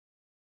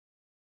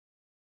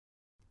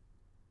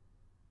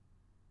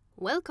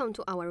Welcome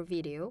to our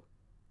video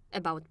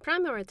about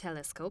primary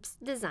telescopes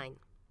design.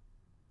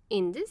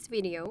 In this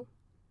video,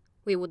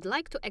 we would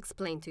like to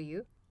explain to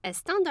you a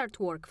standard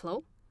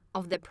workflow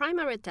of the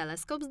primary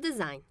telescope's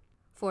design.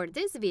 For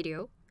this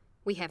video,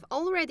 we have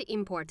already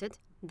imported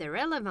the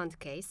relevant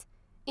case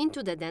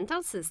into the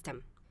dental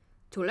system.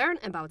 To learn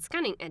about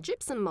scanning a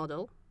gypsum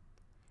model,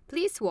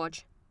 please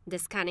watch the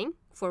Scanning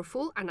for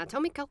Full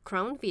Anatomical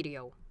Crown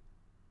video.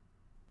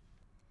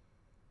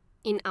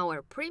 In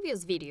our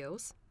previous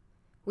videos,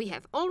 we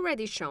have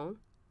already shown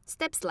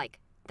steps like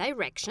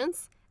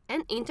directions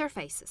and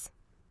interfaces.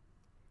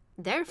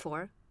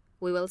 Therefore,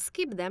 we will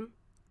skip them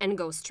and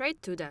go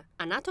straight to the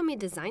anatomy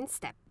design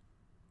step.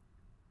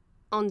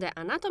 On the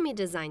anatomy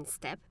design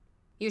step,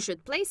 you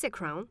should place a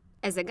crown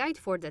as a guide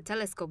for the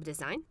telescope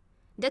design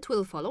that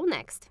will follow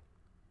next.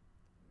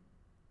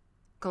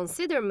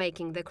 Consider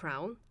making the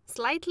crown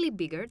slightly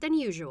bigger than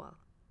usual,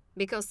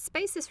 because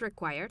space is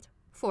required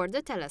for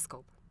the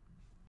telescope.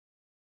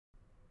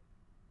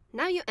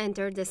 Now you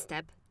enter the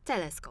step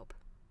Telescope,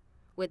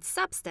 with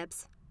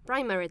sub-steps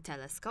Primary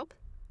Telescope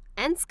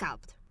and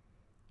Sculpt.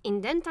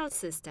 In Dental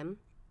System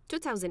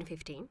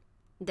 2015,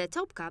 the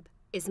top cap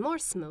is more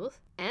smooth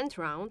and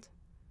round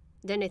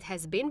than it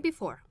has been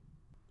before.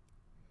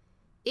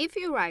 If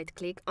you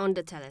right-click on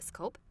the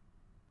telescope,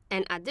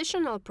 an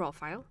additional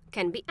profile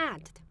can be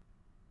added.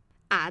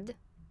 Add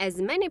as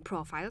many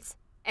profiles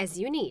as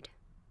you need.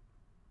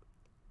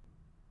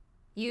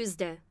 Use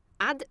the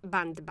Add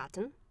Band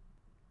button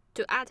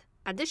to add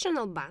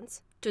additional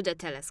bands to the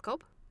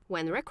telescope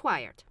when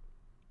required.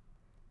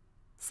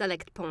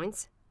 Select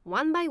points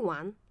one by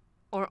one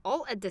or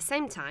all at the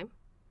same time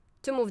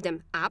to move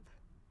them up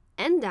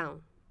and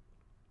down.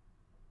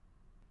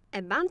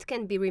 A band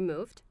can be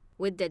removed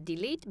with the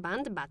Delete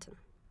Band button.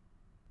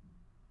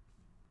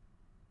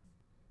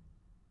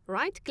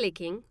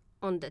 Right-clicking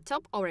on the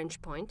top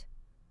orange point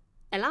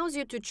allows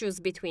you to choose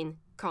between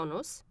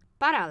Conus,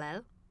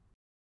 Parallel,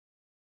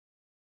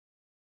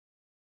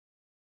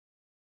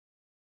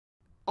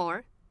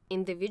 or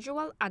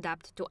Individual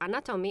Adapt to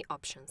Anatomy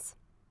options.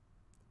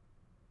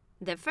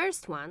 The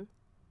first one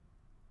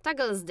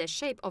toggles the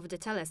shape of the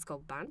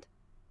telescope band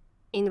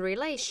in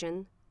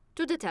relation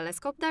to the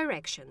telescope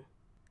direction.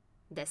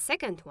 The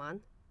second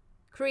one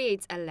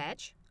creates a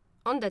ledge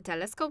on the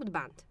telescope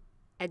band,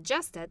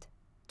 adjusted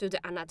to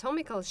the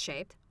anatomical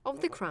shape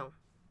of the crown.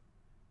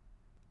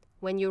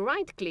 When you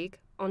right-click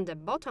on the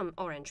bottom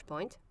orange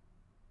point,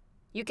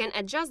 you can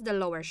adjust the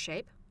lower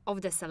shape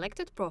of the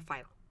selected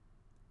profile.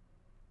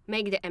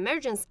 Make the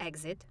emergence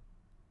exit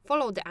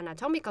follow the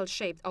anatomical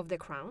shape of the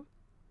crown,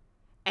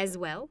 as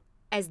well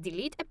as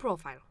delete a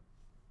profile.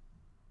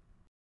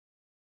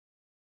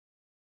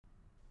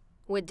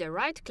 With the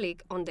right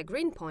click on the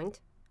green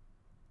point,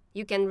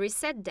 you can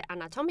reset the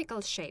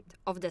anatomical shape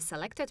of the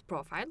selected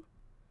profile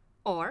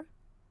or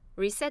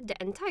reset the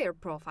entire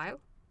profile,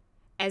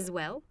 as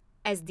well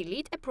as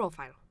delete a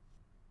profile.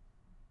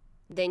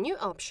 The new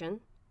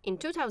option in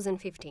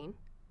 2015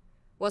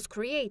 was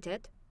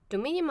created to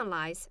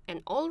minimize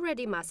an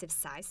already massive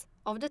size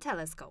of the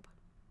telescope.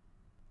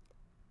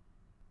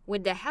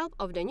 With the help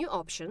of the new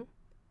option,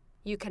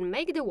 you can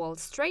make the wall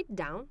straight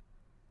down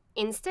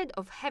instead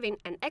of having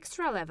an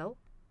extra level,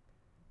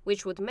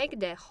 which would make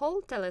the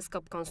whole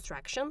telescope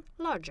construction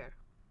larger.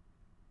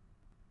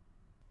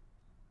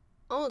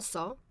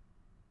 Also,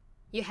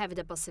 you have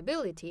the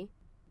possibility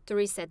to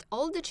reset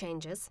all the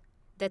changes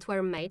that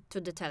were made to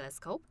the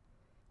telescope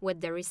with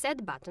the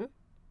Reset button,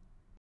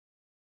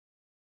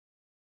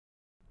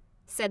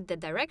 set the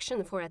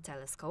direction for a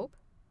telescope,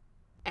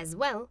 as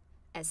well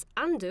as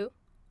undo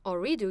or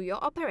redo your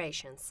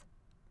operations.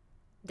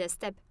 The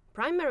step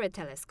Primary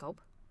Telescope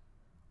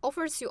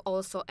offers you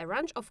also a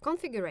range of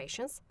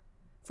configurations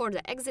for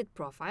the exit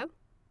profile,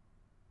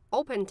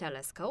 open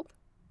telescope,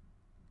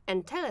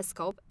 and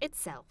telescope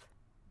itself.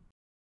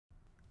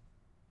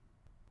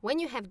 When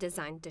you have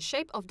designed the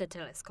shape of the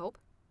telescope,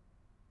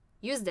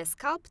 use the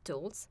Sculpt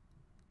tools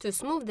to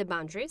smooth the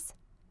boundaries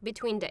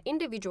between the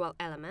individual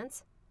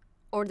elements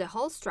or the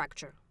whole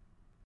structure.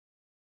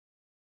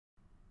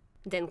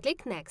 Then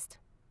click Next.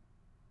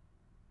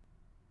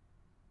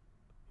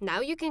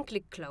 Now you can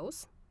click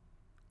Close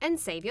and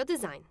save your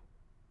design.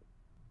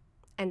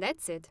 And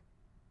that's it.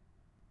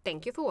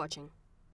 Thank you for watching.